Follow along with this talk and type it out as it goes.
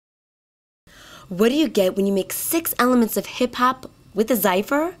What do you get when you mix 6 elements of hip-hop with a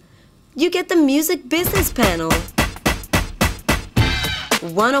Cypher? You get the Music Business Panel.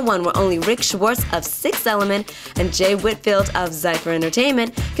 101, where only Rick Schwartz of 6 Element and Jay Whitfield of Cypher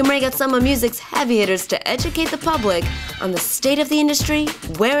Entertainment can bring out some of music's heavy hitters to educate the public on the state of the industry,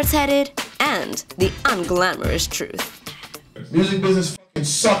 where it's headed, and the unglamorous truth. Music business fucking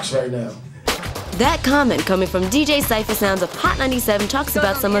sucks right now. That comment coming from DJ Cypher Sounds of Hot 97 talks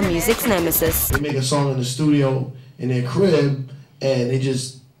about some of music's nemesis. They make a song in the studio in their crib and they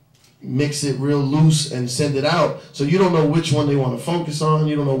just mix it real loose and send it out. So you don't know which one they want to focus on.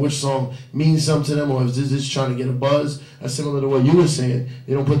 You don't know which song means something to them, or if this is trying to get a buzz. That's similar to what you were saying.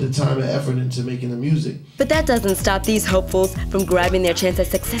 They don't put the time and effort into making the music. But that doesn't stop these hopefuls from grabbing their chance at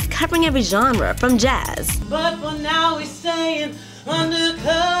success covering every genre, from jazz. But for now we're staying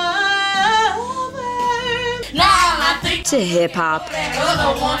undercover. Now I think To hip-hop.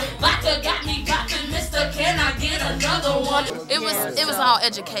 It was all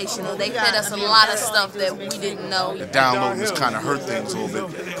educational. They fed us a lot of stuff that we didn't know. The downloading has kind of hurt things a little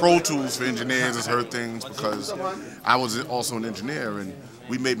bit. Pro Tools for engineers has hurt things because I was also an engineer and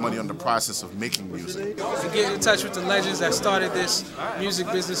we made money on the process of making music. To get in touch with the legends that started this music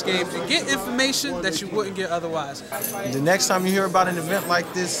business game and get information that you wouldn't get otherwise. The next time you hear about an event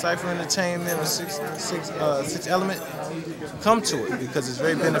like this, Cypher Entertainment or Six Element, come to it because it's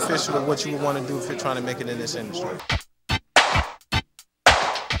very beneficial to what you would want to do if you're trying to make it in this industry.